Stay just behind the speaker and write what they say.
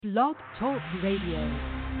Blog Talk Radio.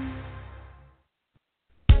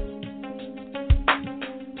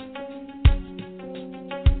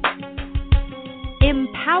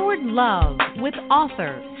 Empowered Love with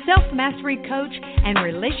author, self-mastery coach, and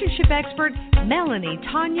relationship expert Melanie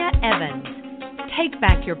Tanya Evans. Take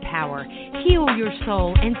back your power, heal your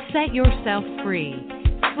soul, and set yourself free.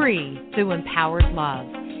 Free through Empowered Love.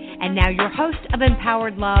 And now your host of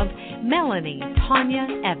Empowered Love, Melanie Tanya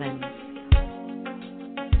Evans.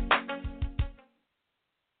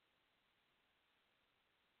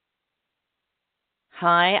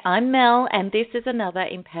 Hi, I'm Mel, and this is another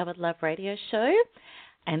Empowered Love radio show,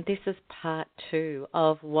 and this is part 2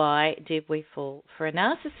 of Why Did We Fall for a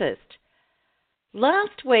Narcissist?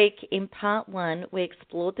 Last week, in part 1, we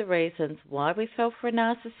explored the reasons why we fell for a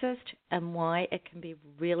narcissist and why it can be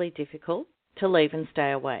really difficult to leave and stay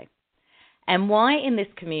away, and why in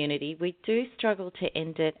this community we do struggle to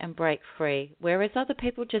end it and break free, whereas other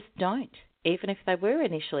people just don't, even if they were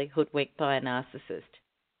initially hoodwinked by a narcissist.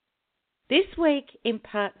 This week, in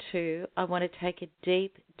part 2, I want to take a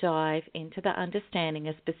deep dive into the understanding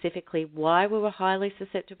of specifically why we were highly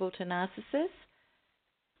susceptible to narcissists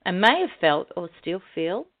and may have felt or still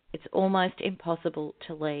feel it's almost impossible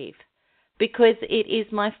to leave, because it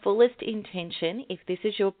is my fullest intention, if this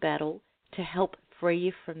is your battle, to help free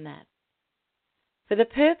you from that. For the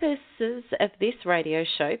purposes of this radio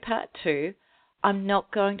show, part 2, I'm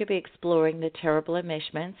not going to be exploring the terrible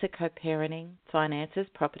enmeshments of co-parenting, finances,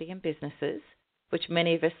 property and businesses, which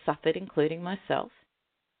many of us suffered, including myself,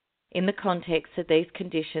 in the context of these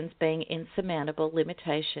conditions being insurmountable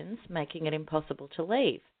limitations, making it impossible to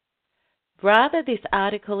leave. Rather, this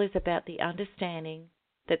article is about the understanding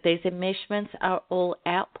that these enmeshments are all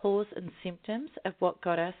outpours and symptoms of what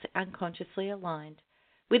got us unconsciously aligned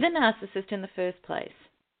with a narcissist in the first place.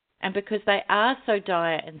 And because they are so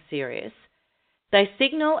dire and serious, they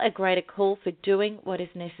signal a greater call for doing what is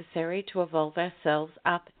necessary to evolve ourselves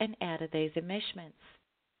up and out of these enmeshments.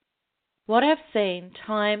 What I've seen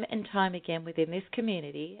time and time again within this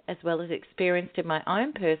community, as well as experienced in my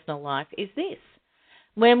own personal life, is this.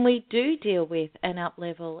 When we do deal with and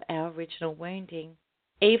up-level our original wounding,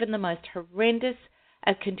 even the most horrendous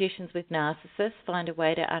of conditions with narcissists find a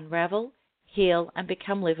way to unravel, heal, and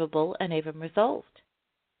become livable and even resolved.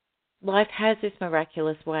 Life has this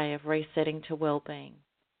miraculous way of resetting to well-being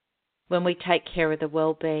when we take care of the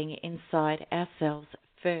well-being inside ourselves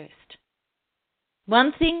first.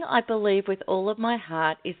 One thing I believe with all of my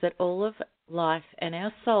heart is that all of life and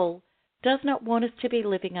our soul does not want us to be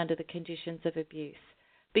living under the conditions of abuse,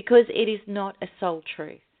 because it is not a soul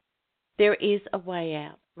truth. There is a way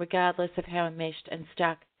out, regardless of how enmeshed and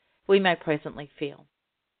stuck we may presently feel.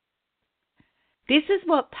 This is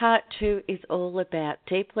what part 2 is all about,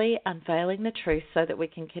 deeply unveiling the truth so that we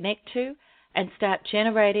can connect to and start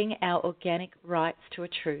generating our organic rights to a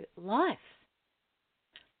true life.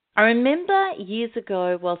 I remember years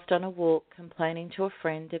ago, whilst on a walk, complaining to a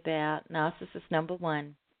friend about narcissist number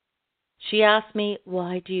 1. She asked me,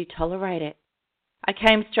 "Why do you tolerate it?" I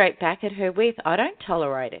came straight back at her with, "I don't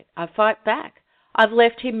tolerate it. I fight back. I've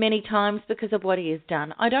left him many times because of what he has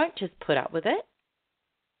done. I don't just put up with it."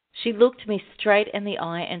 She looked me straight in the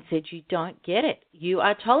eye and said, "You don't get it. You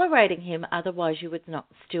are tolerating him, otherwise you would not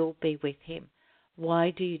still be with him. Why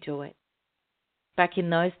do you do it?" Back in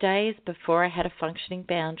those days, before I had a functioning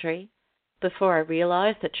boundary, before I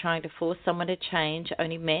realized that trying to force someone to change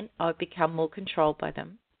only meant I would become more controlled by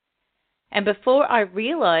them, and before I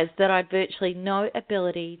realized that I had virtually no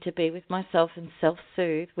ability to be with myself and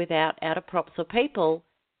self-soothe without outer props or people,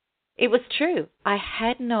 it was true. I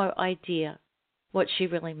had no idea what she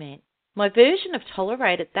really meant. My version of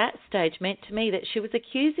tolerate at that stage meant to me that she was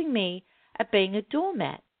accusing me of being a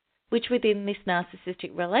doormat, which within this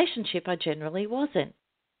narcissistic relationship I generally wasn't.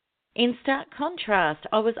 In stark contrast,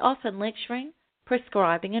 I was often lecturing,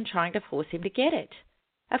 prescribing and trying to force him to get it.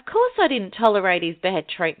 Of course I didn't tolerate his bad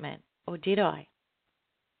treatment, or did I?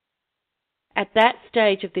 At that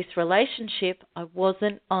stage of this relationship, I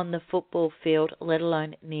wasn't on the football field, let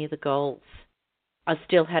alone near the goals. I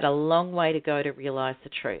still had a long way to go to realize the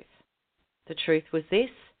truth. The truth was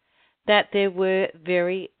this, that there were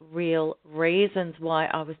very real reasons why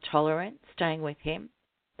I was tolerant, staying with him,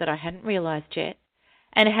 that I hadn't realized yet,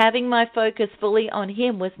 and having my focus fully on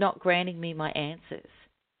him was not granting me my answers.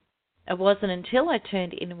 It wasn't until I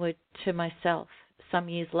turned inward to myself some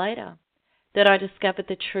years later that I discovered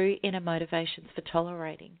the true inner motivations for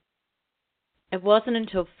tolerating. It wasn't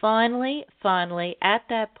until finally, at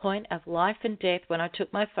that point of life and death, when I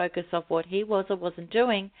took my focus off what he was or wasn't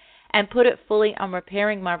doing and put it fully on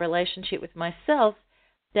repairing my relationship with myself,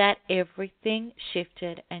 that everything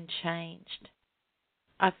shifted and changed.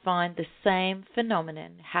 I find the same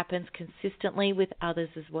phenomenon happens consistently with others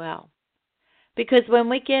as well. Because when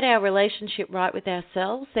we get our relationship right with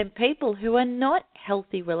ourselves, then people who are not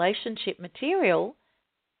healthy relationship material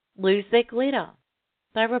lose their glitter.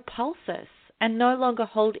 They repulse us and no longer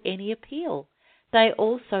hold any appeal. They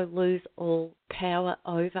also lose all power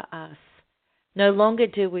over us. No longer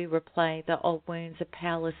do we replay the old wounds of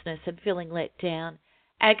powerlessness and feeling let down,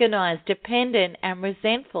 agonized, dependent, and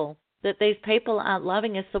resentful that these people aren't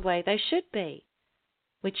loving us the way they should be,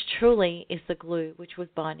 which truly is the glue which was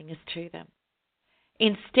binding us to them.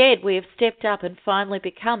 Instead, we have stepped up and finally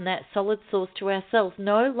become that solid source to ourselves,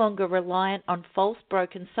 no longer reliant on false,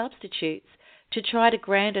 broken substitutes to try to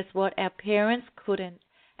grant us what our parents couldn't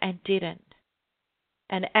and didn't.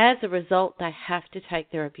 And as a result, they have to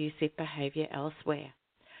take their abusive behavior elsewhere.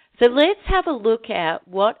 So let's have a look at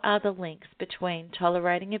what are the links between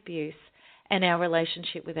tolerating abuse and our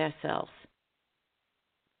relationship with ourselves.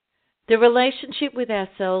 The relationship with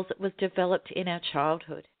ourselves was developed in our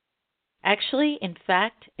childhood. Actually, in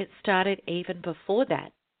fact, it started even before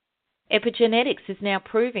that. Epigenetics is now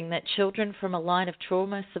proving that children from a line of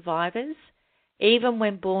trauma survivors, even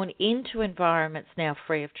when born into environments now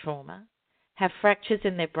free of trauma, have fractures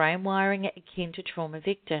in their brain wiring akin to trauma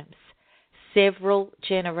victims, several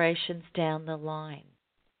generations down the line.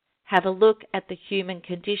 Have a look at the human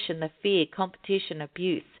condition, the fear, competition,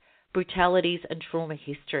 abuse, brutalities, and trauma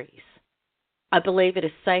histories. I believe it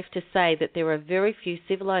is safe to say that there are very few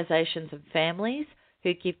civilizations and families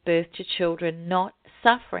who give birth to children not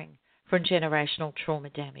suffering from generational trauma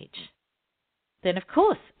damage. Then, of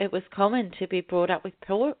course, it was common to be brought up with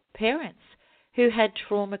parents who had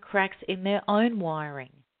trauma cracks in their own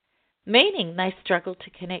wiring, meaning they struggled to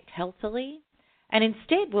connect healthily and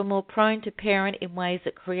instead were more prone to parent in ways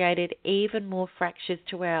that created even more fractures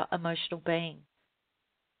to our emotional being.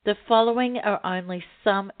 The following are only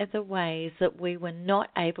some of the ways that we were not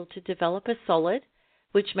able to develop a solid,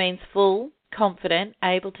 which means full, confident,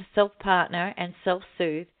 able to self-partner and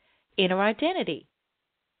self-soothe, inner identity.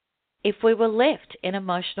 If we were left in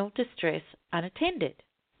emotional distress unattended.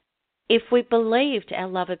 If we believed our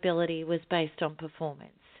lovability was based on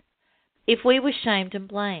performance. If we were shamed and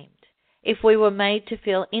blamed. If we were made to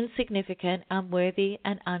feel insignificant, unworthy,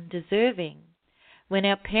 and undeserving. When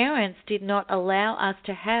our parents did not allow us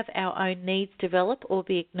to have our own needs develop or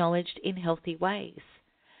be acknowledged in healthy ways.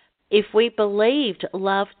 If we believed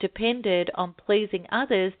love depended on pleasing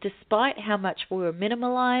others despite how much we were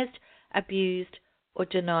minimalized, abused, or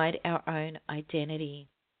denied our own identity.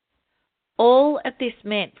 All of this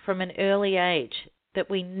meant from an early age that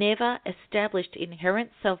we never established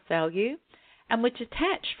inherent self-value and were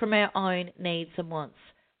detached from our own needs and wants,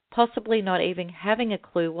 possibly not even having a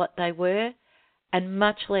clue what they were, and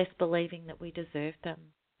much less believing that we deserved them.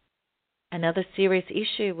 Another serious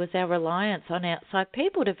issue was our reliance on outside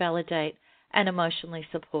people to validate and emotionally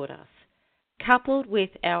support us, coupled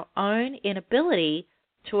with our own inability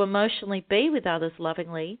to emotionally be with others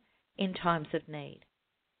lovingly in times of need.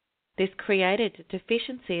 This created a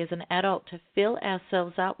deficiency as an adult to fill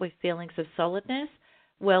ourselves up with feelings of solidness,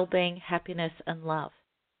 well-being, happiness, and love.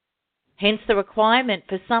 Hence the requirement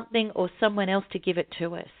for something or someone else to give it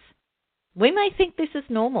to us. We may think this is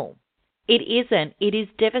normal. It isn't. It is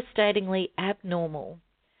devastatingly abnormal.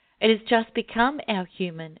 It has just become our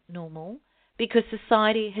human normal because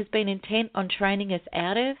society has been intent on training us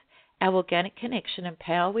out of our organic connection and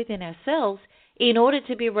power within ourselves in order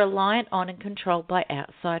to be reliant on and controlled by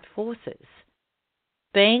outside forces.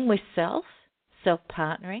 Being with self,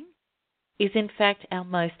 self-partnering, is in fact our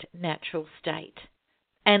most natural state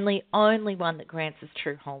and the only one that grants us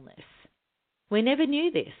true wholeness. We never knew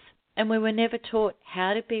this. And we were never taught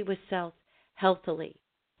how to be with self healthily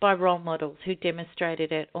by role models who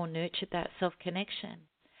demonstrated it or nurtured that self-connection.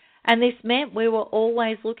 And this meant we were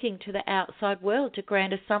always looking to the outside world to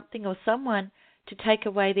grant us something or someone to take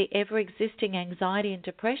away the ever-existing anxiety and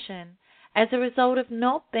depression as a result of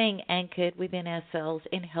not being anchored within ourselves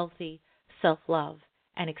in healthy self-love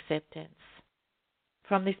and acceptance.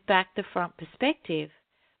 From this back-to-front perspective,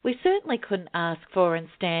 we certainly couldn't ask for and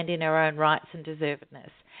stand in our own rights and deservedness,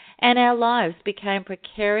 and our lives became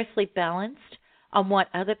precariously balanced on what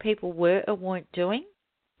other people were or weren't doing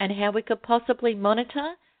and how we could possibly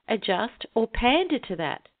monitor, adjust, or pander to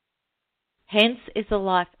that. Hence is the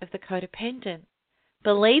life of the codependent,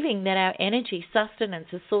 believing that our energy, sustenance,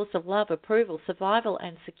 a source of love, approval, survival,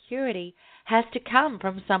 and security has to come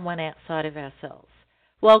from someone outside of ourselves,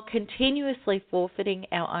 while continuously forfeiting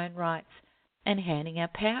our own rights and handing our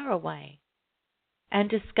power away, and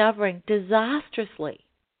discovering disastrously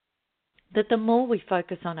that the more we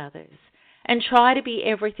focus on others and try to be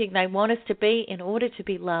everything they want us to be in order to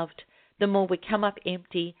be loved, the more we come up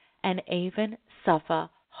empty and even suffer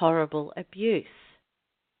horrible abuse.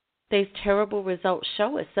 These terrible results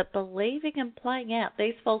show us that believing and playing out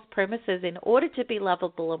these false premises in order to be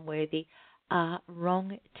lovable and worthy are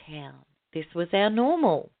wrong town. This was our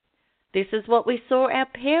normal. This is what we saw our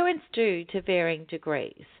parents do to varying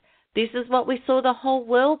degrees. This is what we saw the whole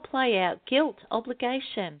world play out, guilt,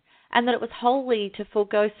 obligation, and that it was wholly to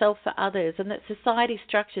forego self for others, and that society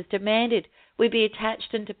structures demanded we be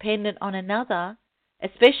attached and dependent on another,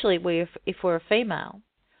 especially if we're a female,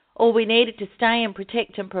 or we needed to stay and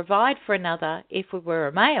protect and provide for another if we were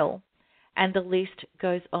a male, and the list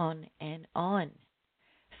goes on and on.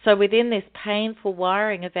 So within this painful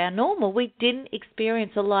wiring of our normal, we didn't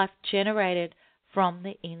experience a life generated from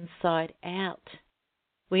the inside out.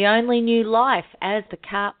 We only knew life as the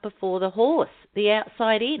cart before the horse, the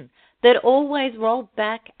outside in, that always rolled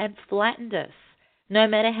back and flattened us, no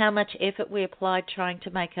matter how much effort we applied trying to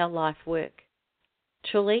make our life work.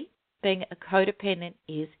 Truly, being a codependent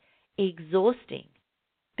is exhausting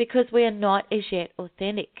because we are not as yet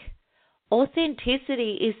authentic.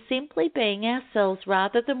 Authenticity is simply being ourselves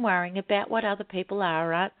rather than worrying about what other people are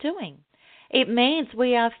or aren't doing. It means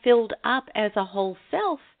we are filled up as a whole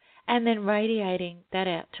self and then radiating that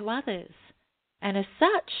out to others. And as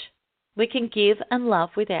such, we can give and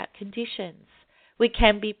love without conditions. We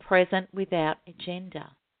can be present without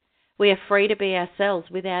agenda. We are free to be ourselves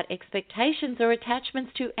without expectations or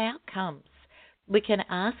attachments to outcomes. We can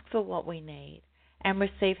ask for what we need and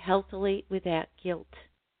receive healthily without guilt.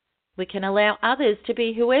 We can allow others to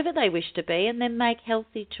be whoever they wish to be and then make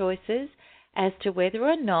healthy choices as to whether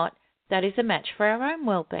or not that is a match for our own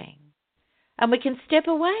well-being. And we can step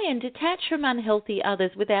away and detach from unhealthy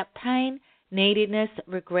others without pain, neediness,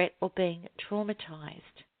 regret, or being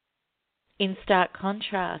traumatized. In stark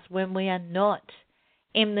contrast, when we are not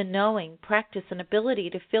in the knowing, practice, and ability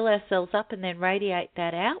to fill ourselves up and then radiate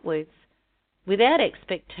that outwards, without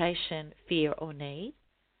expectation, fear, or need,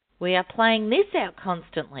 we are playing this out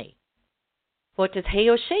constantly. What does he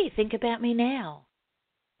or she think about me now?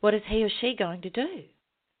 What is he or she going to do?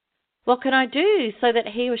 What can I do so that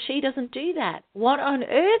he or she doesn't do that? What on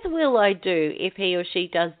earth will I do if he or she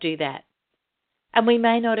does do that? And we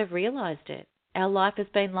may not have realized it. Our life has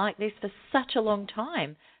been like this for such a long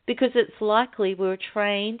time because it's likely we were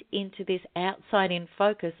trained into this outside-in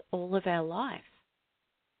focus all of our life.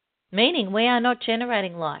 Meaning we are not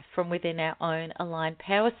generating life from within our own aligned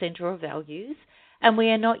power center or values, and we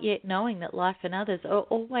are not yet knowing that life and others are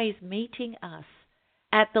always meeting us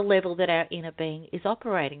at the level that our inner being is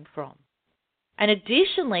operating from. And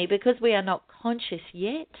additionally, because we are not conscious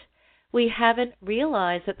yet, we haven't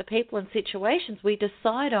realized that the people and situations we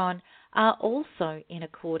decide on are also in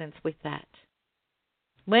accordance with that.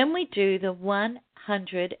 When we do the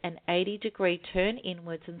 180-degree turn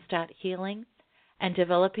inwards and start healing and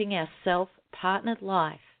developing our self-partnered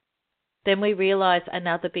life, then we realize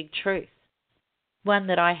another big truth, one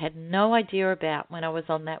that I had no idea about when I was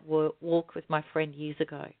on that walk with my friend years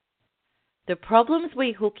ago. The problems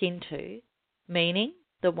we hook into, meaning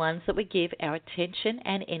the ones that we give our attention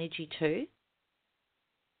and energy to,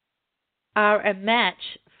 are a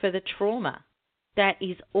match for the trauma that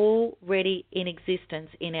is already in existence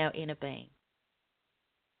in our inner being.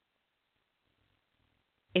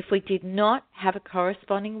 If we did not have a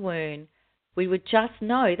corresponding wound, we would just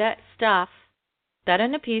know that stuff that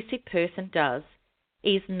an abusive person does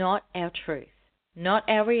is not our truth, not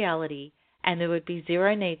our reality, and there would be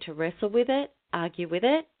zero need to wrestle with it, argue with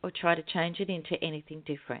it, or try to change it into anything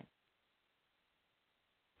different.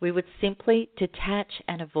 We would simply detach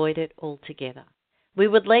and avoid it altogether. We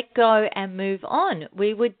would let go and move on.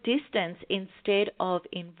 We would distance instead of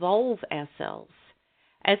involve ourselves.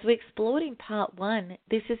 As we explored in part 1,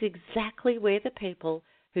 this is exactly where the people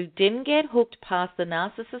who didn't get hooked past the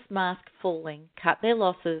narcissist mask falling cut their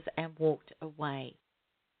losses and walked away.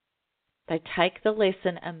 They take the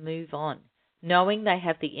lesson and move on, knowing they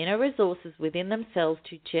have the inner resources within themselves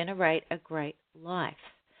to generate a great life.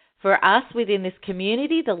 For us within this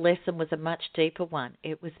community, the lesson was a much deeper one.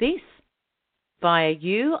 It was this: via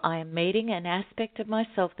you, I am meeting an aspect of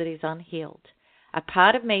myself that is unhealed, a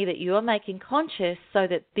part of me that you are making conscious so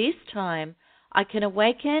that this time I can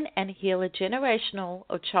awaken and heal a generational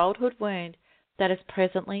or childhood wound that is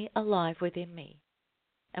presently alive within me.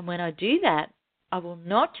 And when I do that, I will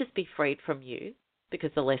not just be freed from you,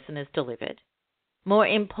 because the lesson is delivered. More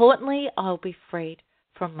importantly, I'll be freed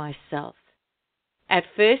from myself. At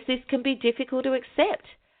first, this can be difficult to accept,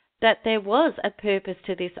 that there was a purpose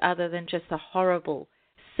to this other than just a horrible,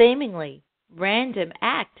 seemingly random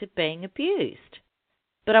act of being abused.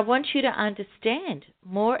 But I want you to understand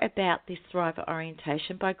more about this thriver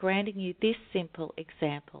orientation by granting you this simple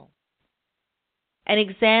example. An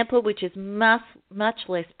example which is much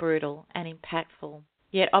less brutal and impactful,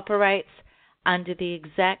 yet operates under the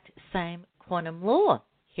exact same quantum law.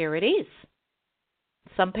 Here it is.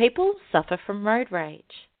 Some people suffer from road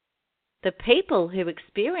rage. The people who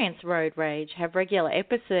experience road rage have regular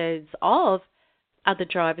episodes of other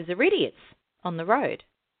drivers are idiots on the road.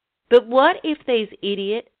 But what if these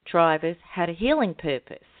idiot drivers had a healing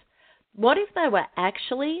purpose? What if they were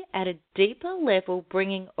actually at a deeper level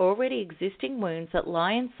bringing already existing wounds that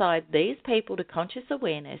lie inside these people to conscious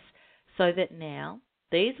awareness so that now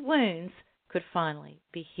these wounds could finally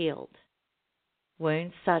be healed?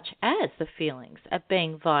 Wounds such as the feelings of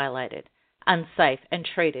being violated, unsafe, and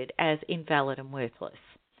treated as invalid and worthless.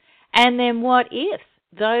 And then what if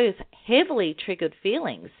those heavily triggered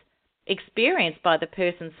feelings experienced by the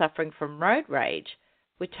person suffering from road rage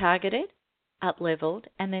were targeted, up-leveled,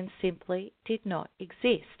 and then simply did not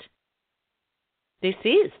exist? This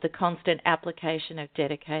is the constant application of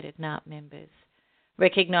dedicated NARP members,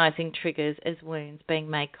 recognizing triggers as wounds, being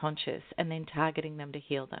made conscious, and then targeting them to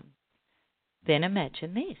heal them. Then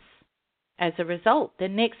imagine this. As a result, the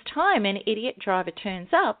next time an idiot driver turns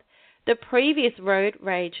up, the previous road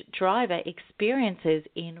rage driver experiences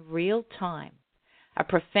in real time a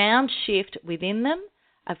profound shift within them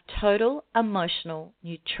of total emotional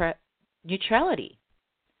neutrality,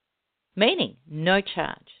 meaning no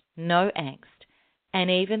charge, no angst, and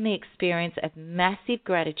even the experience of massive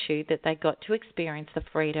gratitude that they got to experience the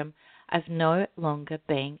freedom of no longer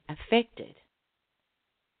being affected.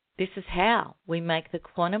 This is how we make the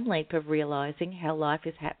quantum leap of realizing how life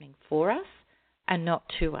is happening for us and not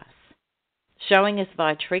to us, showing us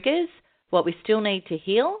via triggers what we still need to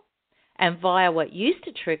heal, and via what used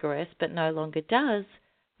to trigger us but no longer does,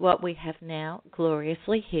 what we have now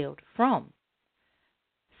gloriously healed from.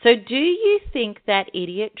 So do you think that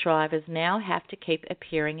idiot drivers now have to keep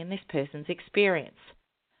appearing in this person's experience?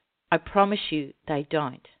 I promise you they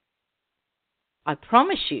don't. I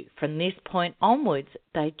promise you from this point onwards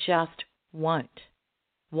they just won't.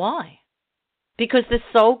 Why? Because the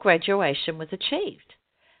soul graduation was achieved.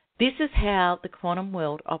 This is how the quantum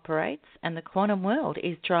world operates, and the quantum world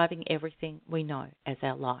is driving everything we know as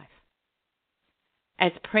our life.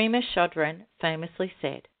 As Prema Chodron famously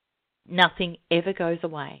said, nothing ever goes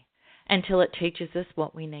away until it teaches us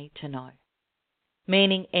what we need to know.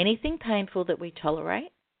 Meaning anything painful that we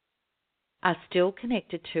tolerate, are still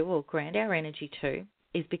connected to or grant our energy to,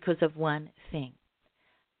 is because of one thing: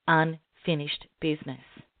 unfinished business.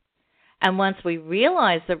 And once we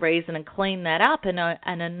realize the reason and clean that up and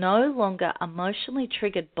are no longer emotionally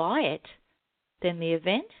triggered by it, then the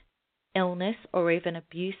event, illness, or even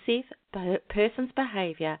abusive person's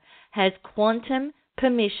behavior has quantum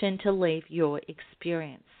permission to leave your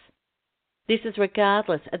experience. This is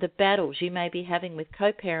regardless of the battles you may be having with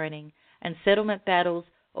co-parenting and settlement battles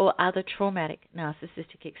or other traumatic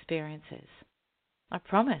narcissistic experiences. I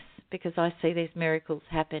promise, because I see these miracles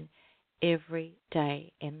happen every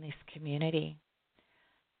day in this community.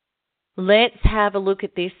 Let's have a look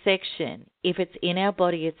at this section. If it's in our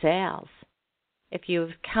body, it's ours. If you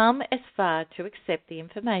have come as far to accept the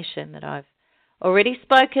information that I've already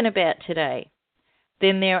spoken about today,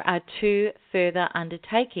 then there are two further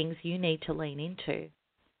undertakings you need to lean into.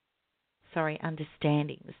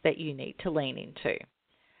 Understandings that you need to lean into.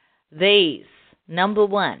 These, number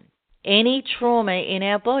one, any trauma in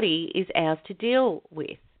our body is ours to deal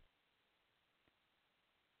with.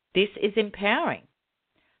 This is empowering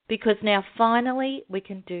because now finally we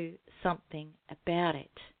can do something about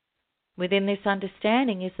it. Within this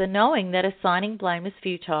understanding is the knowing that assigning blame is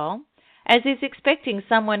futile, as is expecting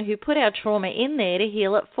someone who put our trauma in there to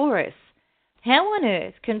heal it for us. How on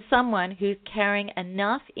earth can someone who's carrying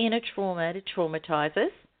enough inner trauma to traumatize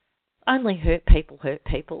us, only hurt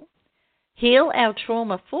people, heal our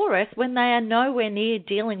trauma for us when they are nowhere near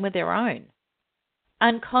dealing with their own?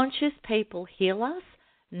 Unconscious people heal us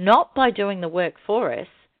not by doing the work for us.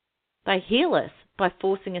 They heal us by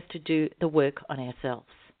forcing us to do the work on ourselves.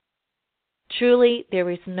 Truly, there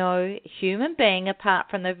is no human being apart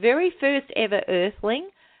from the very first ever earthling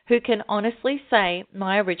who can honestly say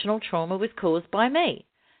my original trauma was caused by me,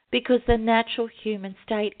 because the natural human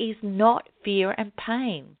state is not fear and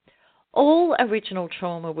pain. All original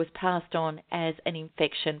trauma was passed on as an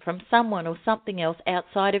infection from someone or something else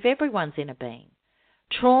outside of everyone's inner being.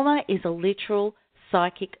 Trauma is a literal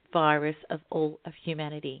psychic virus of all of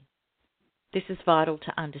humanity. This is vital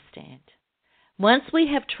to understand. Once we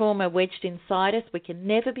have trauma wedged inside us, we can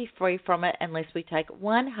never be free from it unless we take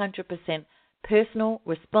 100% personal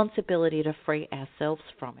responsibility to free ourselves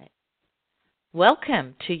from it.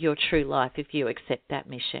 Welcome to your true life if you accept that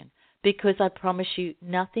mission, because I promise you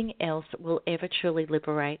nothing else will ever truly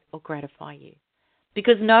liberate or gratify you.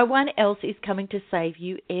 Because no one else is coming to save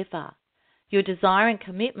you ever. Your desire and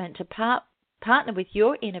commitment to partner with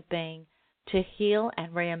your inner being to heal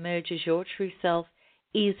and re-emerge as your true self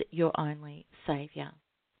is your only savior.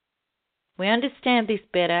 We understand this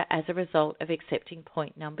better as a result of accepting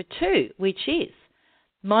point number 2, which is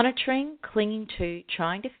monitoring, clinging to,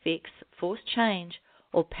 trying to fix, force change,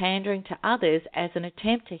 or pandering to others as an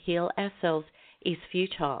attempt to heal ourselves is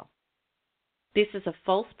futile. This is a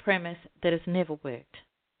false premise that has never worked.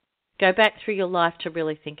 Go back through your life to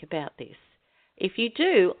really think about this. If you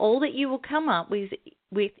do, all that you will come up with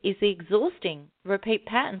is the exhausting repeat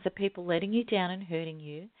patterns of people letting you down and hurting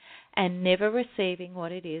you and never receiving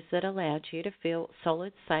what it is that allowed you to feel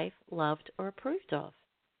solid, safe, loved, or approved of.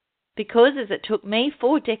 Because as it took me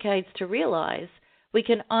 4 decades to realize, we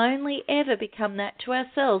can only ever become that to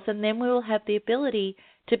ourselves, and then we will have the ability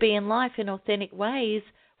to be in life in authentic ways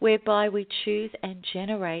whereby we choose and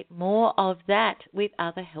generate more of that with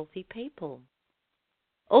other healthy people.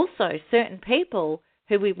 Also, certain people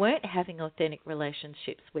who we weren't having authentic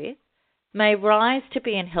relationships with may rise to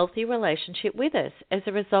be in healthy relationship with us as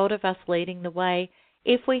a result of us leading the way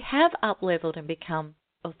if we have up-leveled and become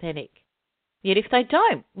authentic. Yet if they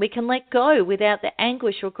don't, we can let go without the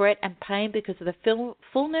anguish, regret, and pain because of the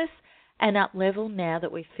fullness and up-level now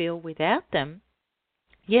that we feel without them,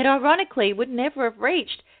 yet ironically would never have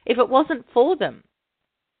reached if it wasn't for them.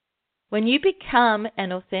 When you become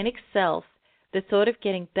an authentic self, the thought of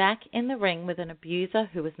getting back in the ring with an abuser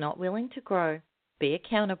who is not willing to grow, be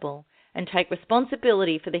accountable, and take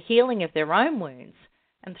responsibility for the healing of their own wounds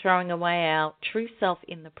and throwing away our true self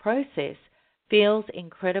in the process feels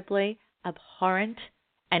incredibly abhorrent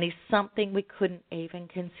and is something we couldn't even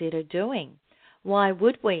consider doing. Why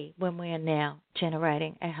would we when we are now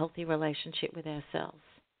generating a healthy relationship with ourselves?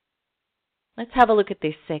 Let's have a look at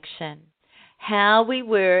this section. How we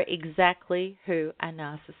were exactly who a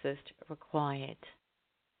narcissist required.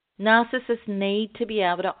 Narcissists need to be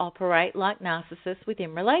able to operate like narcissists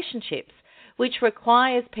within relationships, which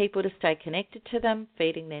requires people to stay connected to them,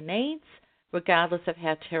 feeding their needs, regardless of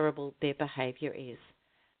how terrible their behavior is.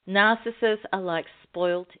 Narcissists are like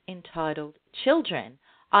spoilt, entitled children.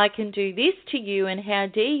 I can do this to you, and how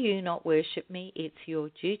dare you not worship me? It's your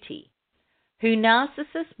duty. Who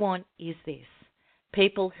narcissists want is this.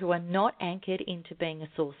 People who are not anchored into being a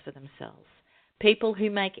source for themselves. People who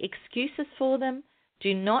make excuses for them,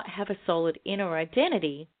 do not have a solid inner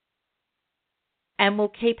identity, and will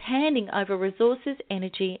keep handing over resources,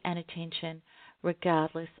 energy, and attention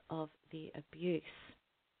regardless of the abuse.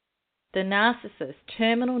 The narcissist's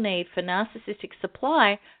terminal need for narcissistic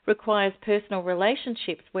supply requires personal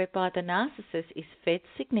relationships whereby the narcissist is fed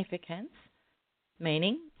significance,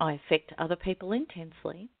 meaning I affect other people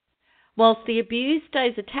intensely, whilst the abuse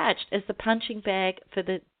stays attached as the punching bag for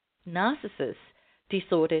the narcissist's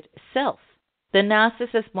disordered self. The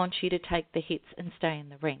narcissist wants you to take the hits and stay in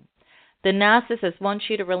the ring. The narcissist wants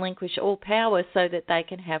you to relinquish all power so that they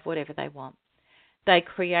can have whatever they want. They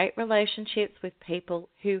create relationships with people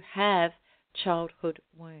who have childhood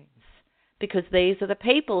wounds, because these are the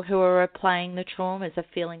people who are replaying the traumas of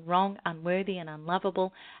feeling wrong, unworthy, and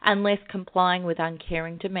unlovable, unless complying with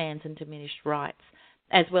uncaring demands and diminished rights,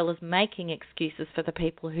 as well as making excuses for the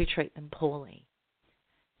people who treat them poorly.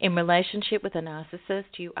 In relationship with a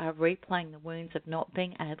narcissist, you are replaying the wounds of not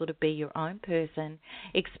being able to be your own person,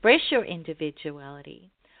 express your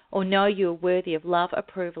individuality, or know you are worthy of love,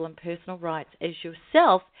 approval, and personal rights as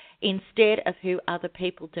yourself instead of who other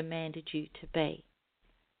people demanded you to be.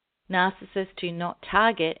 Narcissists do not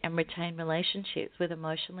target and retain relationships with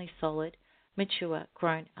emotionally solid, mature,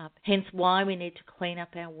 grown-up. Hence why we need to clean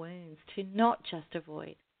up our wounds to not just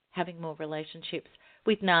avoid having more relationships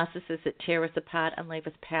with narcissists that tear us apart and leave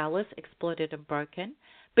us powerless, exploited, and broken,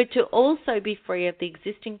 but to also be free of the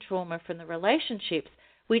existing trauma from the relationships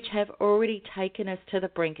which have already taken us to the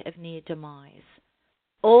brink of near demise.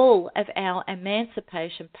 All of our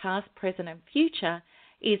emancipation, past, present, and future,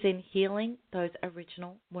 is in healing those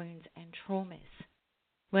original wounds and traumas.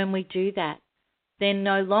 When we do that, then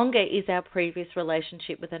no longer is our previous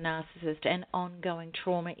relationship with a narcissist an ongoing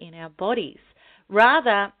trauma in our bodies.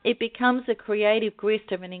 Rather, it becomes a creative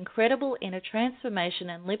grist of an incredible inner transformation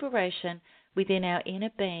and liberation within our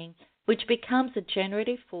inner being, which becomes a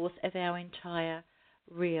generative force of our entire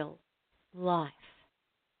real life.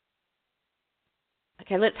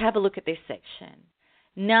 Okay, let's have a look at this section.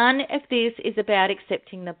 None of this is about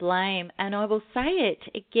accepting the blame, and I will say it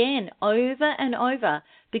again over and over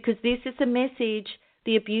because this is a message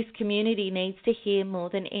the abuse community needs to hear more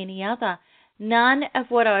than any other. None of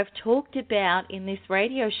what I've talked about in this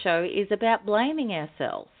radio show is about blaming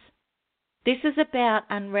ourselves. This is about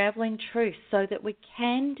unraveling truth so that we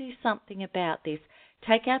can do something about this,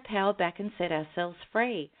 take our power back and set ourselves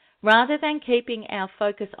free, rather than keeping our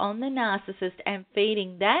focus on the narcissist and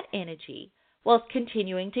feeding that energy whilst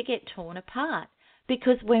continuing to get torn apart.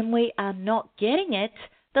 Because when we are not getting it,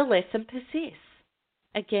 the lesson persists.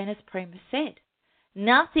 Again, as Prima said,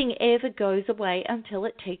 nothing ever goes away until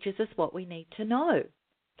it teaches us what we need to know.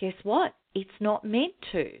 Guess what? It's not meant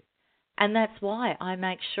to. And that's why I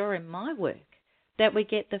make sure in my work that we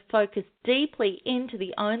get the focus deeply into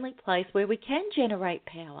the only place where we can generate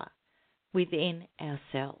power, within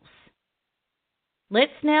ourselves.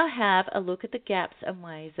 Let's now have a look at the gaps and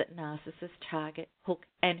ways that narcissists target, hook,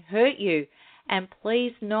 and hurt you. And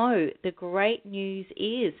please know the great news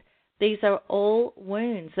is these are all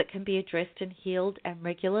wounds that can be addressed and healed, and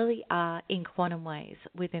regularly are in quantum ways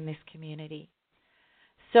within this community.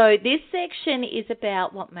 So this section is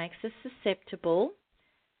about what makes us susceptible,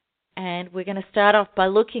 and we're going to start off by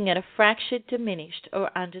looking at a fractured, diminished, or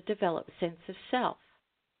underdeveloped sense of self.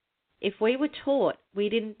 If we were taught we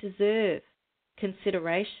didn't deserve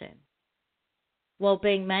consideration while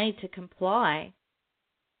being made to comply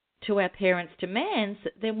to our parents' demands,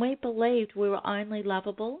 then we believed we were only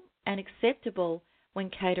lovable and acceptable when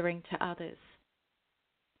catering to others.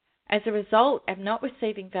 As a result of not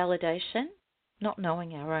receiving validation, not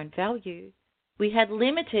knowing our own value, we had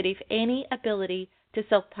limited, if any, ability to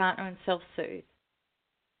self-partner and self-soothe.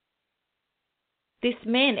 This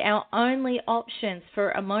meant our only options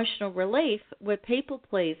for emotional relief were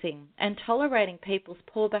people-pleasing and tolerating people's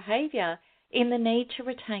poor behaviour in the need to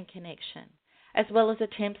retain connection, as well as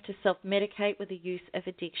attempts to self-medicate with the use of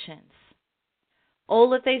addictions.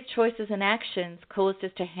 All of these choices and actions caused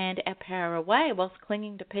us to hand our power away whilst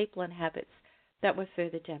clinging to people and habits that were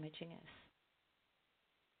further damaging us.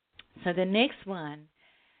 So the next one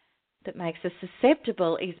that makes us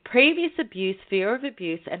susceptible is previous abuse, fear of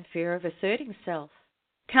abuse, and fear of asserting self.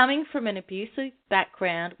 Coming from an abusive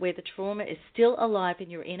background where the trauma is still alive in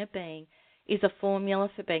your inner being is a formula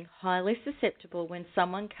for being highly susceptible when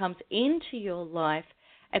someone comes into your life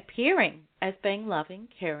appearing as being loving,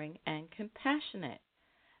 caring, and compassionate.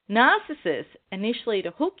 Narcissists, initially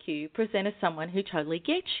to hook you, present as someone who totally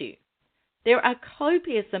gets you. There are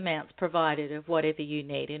copious amounts provided of whatever you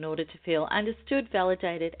need in order to feel understood,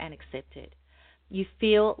 validated, and accepted. You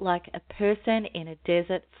feel like a person in a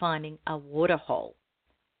desert finding a waterhole.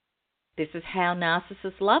 This is how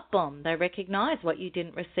narcissists love bomb. They recognize what you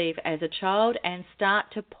didn't receive as a child and start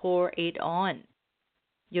to pour it on.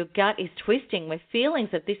 Your gut is twisting with feelings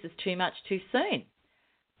of this is too much too soon.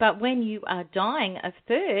 But when you are dying of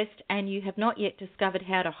thirst and you have not yet discovered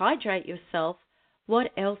how to hydrate yourself,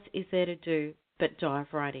 what else is there to do but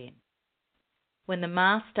dive right in? When the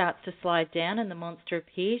mask starts to slide down and the monster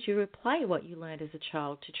appears, you replay what you learned as a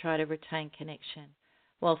child to try to retain connection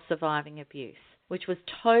while surviving abuse, which was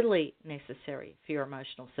totally necessary for your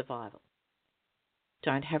emotional survival.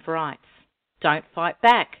 Don't have rights. Don't fight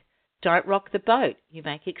back. Don't rock the boat. You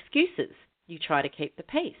make excuses. You try to keep the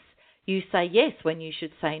peace. You say yes when you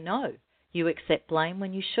should say no. You accept blame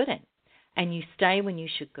when you shouldn't. And you stay when you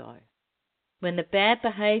should go. When the bad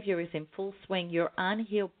behavior is in full swing, your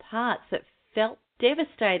unhealed parts that felt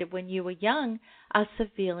devastated when you were young are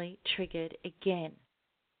severely triggered again.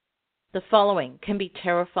 The following can be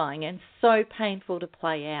terrifying and so painful to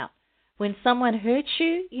play out. When someone hurts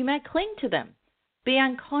you, you may cling to them, be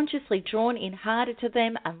unconsciously drawn in harder to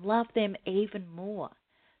them and love them even more.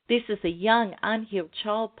 This is a young, unhealed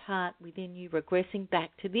child part within you regressing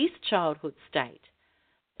back to this childhood state.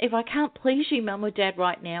 If I can't please you, Mum or Dad,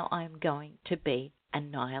 right now, I am going to be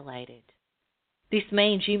annihilated. This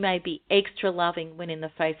means you may be extra loving when in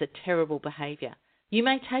the face of terrible behavior. You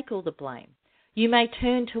may take all the blame. You may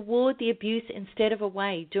turn toward the abuse instead of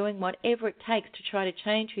away, doing whatever it takes to try to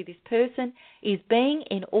change who this person is being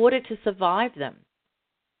in order to survive them.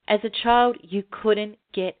 As a child, you couldn't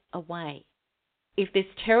get away. If this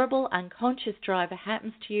terrible unconscious driver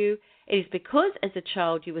happens to you, it is because as a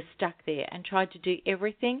child you were stuck there and tried to do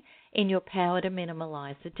everything in your power to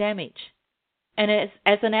minimize the damage. And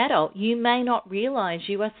as an adult, you may not realize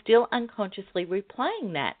you are still unconsciously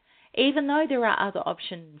replaying that, even though there are other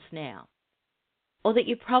options now. Or that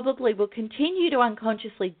you probably will continue to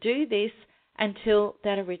unconsciously do this until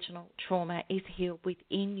that original trauma is healed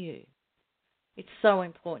within you. It's so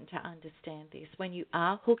important to understand this. When you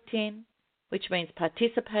are hooked in, which means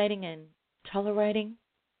participating and tolerating,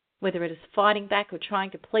 whether it is fighting back or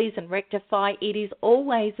trying to please and rectify, it is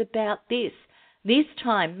always about this. This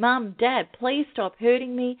time, Mum, Dad, please stop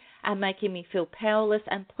hurting me and making me feel powerless,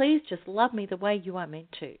 and please just love me the way you are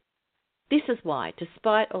meant to. This is why,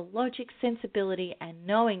 despite all logic, sensibility, and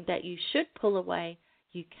knowing that you should pull away,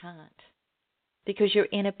 you can't. Because your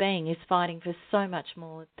inner being is fighting for so much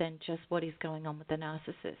more than just what is going on with the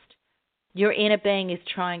narcissist. Your inner being is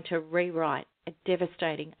trying to rewrite a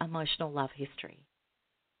devastating emotional love history.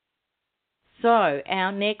 So,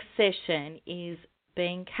 our next session is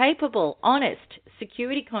being capable, honest,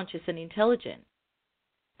 security conscious, and intelligent.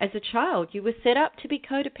 As a child, you were set up to be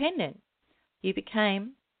codependent. You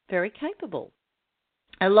became very capable.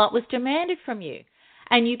 A lot was demanded from you,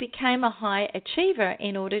 and you became a high achiever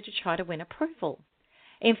in order to try to win approval.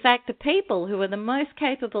 In fact, the people who are the most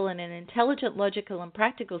capable in an intelligent, logical, and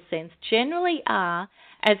practical sense generally are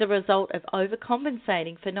as a result of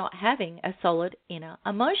overcompensating for not having a solid inner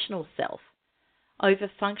emotional self.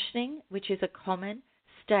 Overfunctioning, which is a common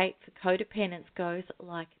state for codependence, goes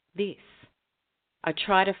like this. I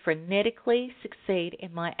try to frenetically succeed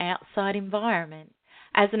in my outside environment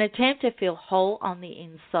as an attempt to feel whole on the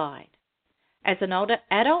inside. As an older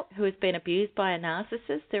adult who has been abused by a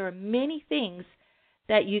narcissist, there are many things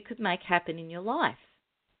that you could make happen in your life.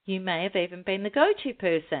 You may have even been the go-to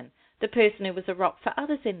person, the person who was a rock for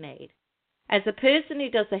others in need. As a person who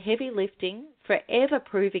does the heavy lifting, forever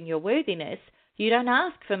proving your worthiness, you don't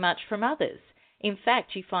ask for much from others. In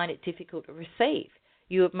fact, you find it difficult to receive.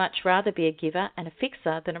 You would much rather be a giver and a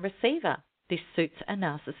fixer than a receiver. This suits a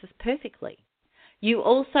narcissist perfectly. You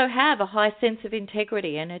also have a high sense of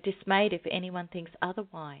integrity and are dismayed if anyone thinks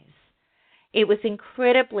otherwise. It was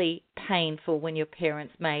incredibly painful when your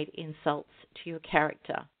parents made insults to your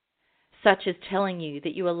character, such as telling you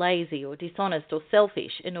that you were lazy or dishonest or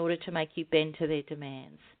selfish in order to make you bend to their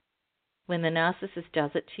demands. When the narcissist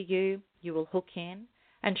does it to you, you will hook in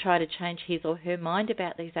and try to change his or her mind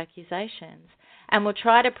about these accusations, and will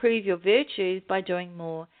try to prove your virtues by doing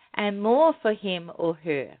more and more for him or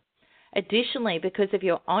her. Additionally, because of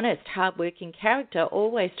your honest, hard-working character,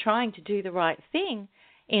 always trying to do the right thing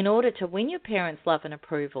in order to win your parents' love and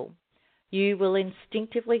approval, you will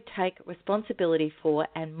instinctively take responsibility for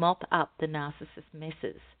and mop up the narcissist's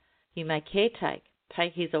messes. You may caretake, pay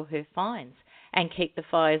his or her fines, and keep the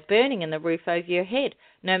fires burning and the roof over your head,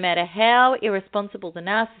 no matter how irresponsible the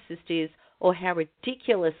narcissist is or how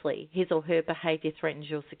ridiculously his or her behavior threatens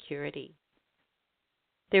your security.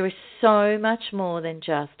 There is so much more than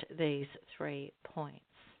just these 3 points.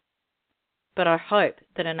 But I hope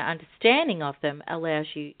that an understanding of them allows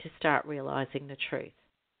you to start realizing the truth.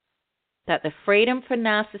 That the freedom from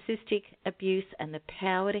narcissistic abuse and the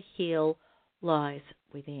power to heal lies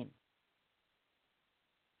within.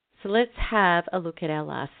 So let's have a look at our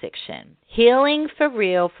last section. Healing for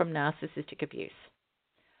real from narcissistic abuse.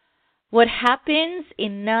 What happens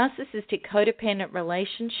in narcissistic codependent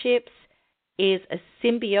relationships is a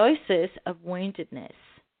symbiosis of woundedness.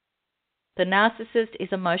 The narcissist is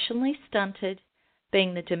emotionally stunted,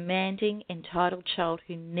 being the demanding, entitled child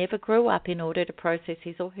who never grew up in order to process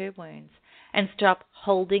his or her wounds and stop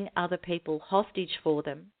holding other people hostage for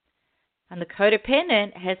them. And the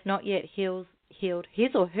codependent has not yet healed his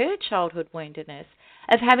or her childhood woundedness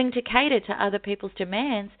of having to cater to other people's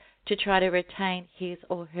demands to try to retain his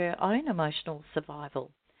or her own emotional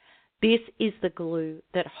survival. This is the glue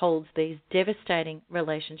that holds these devastating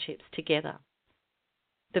relationships together.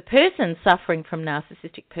 The person suffering from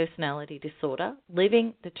narcissistic personality disorder,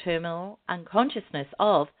 living the terminal unconsciousness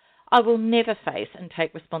of, I will never face and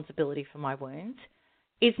take responsibility for my wounds,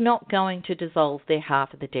 is not going to dissolve their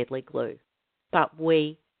half of the deadly glue. But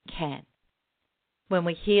we can. When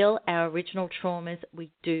we heal our original traumas, we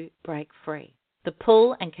do break free. The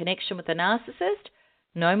pull and connection with the narcissist,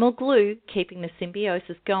 no more glue keeping the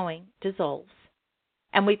symbiosis going, dissolves.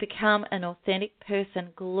 And we become an authentic person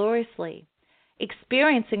gloriously,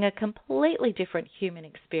 experiencing a completely different human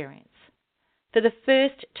experience. For the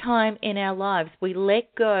first time in our lives, we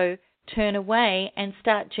let go, turn away, and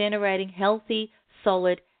start generating healthy,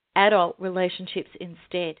 solid, adult relationships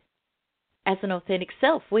instead. As an authentic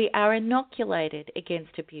self, we are inoculated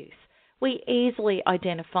against abuse. We easily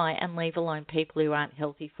identify and leave alone people who aren't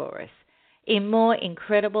healthy for us in more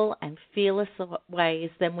incredible and fearless ways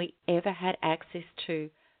than we ever had access to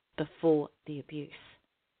before the abuse.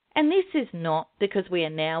 And this is not because we are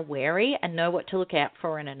now wary and know what to look out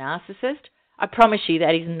for in a narcissist. I promise you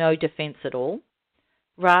that is no defense at all.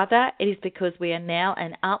 Rather, it is because we are now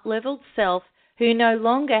an up-leveled self who no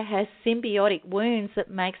longer has symbiotic wounds that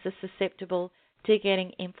makes us susceptible to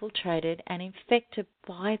getting infiltrated and infected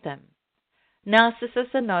by them.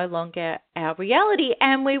 Narcissists are no longer our reality,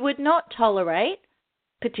 and we would not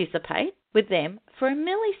participate with them for a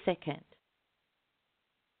millisecond.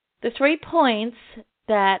 The 3 points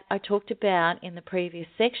that I talked about in the previous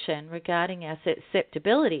section regarding our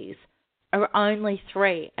susceptibilities are only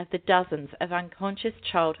 3 of the dozens of unconscious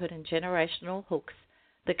childhood and generational hooks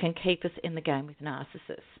that can keep us in the game with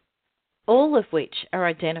narcissists, all of which are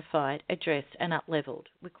identified, addressed, and up-leveled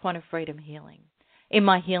with quantum freedom healing in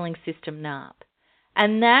my healing system, NARP.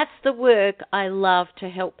 And that's the work I love to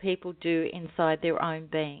help people do inside their own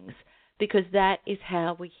beings, because that is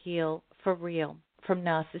how we heal for real from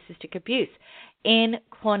narcissistic abuse in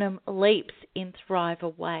quantum leaps in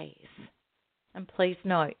thriver ways. And please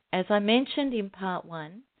note, as I mentioned in part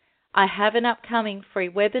 1, I have an upcoming free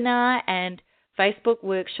webinar and Facebook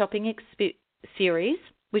workshopping series,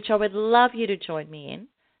 which I would love you to join me in,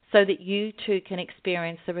 so that you too can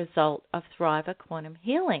experience the result of Thriver Quantum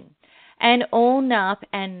Healing. And all NARP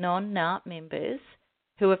and non-NARP members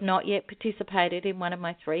who have not yet participated in one of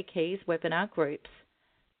my 3 Keys webinar groups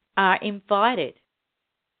are invited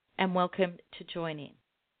and welcome to join in.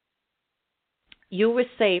 You'll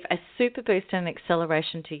receive a super boost and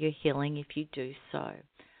acceleration to your healing if you do so.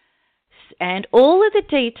 And all of the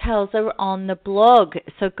details are on the blog,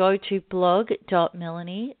 so go to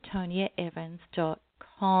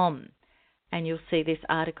blog.melanietoniaevans.com and you'll see this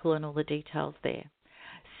article and all the details there.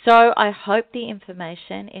 So I hope the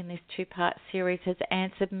information in this 2-part series has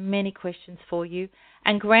answered many questions for you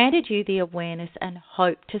and granted you the awareness and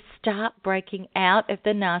hope to start breaking out of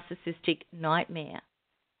the narcissistic nightmare.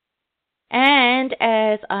 And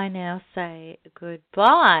as I now say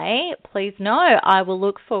goodbye, please know I will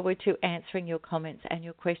look forward to answering your comments and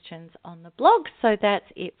your questions on the blog. So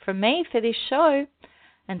that's it from me for this show.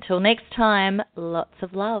 Until next time, lots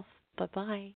of love. Bye-bye.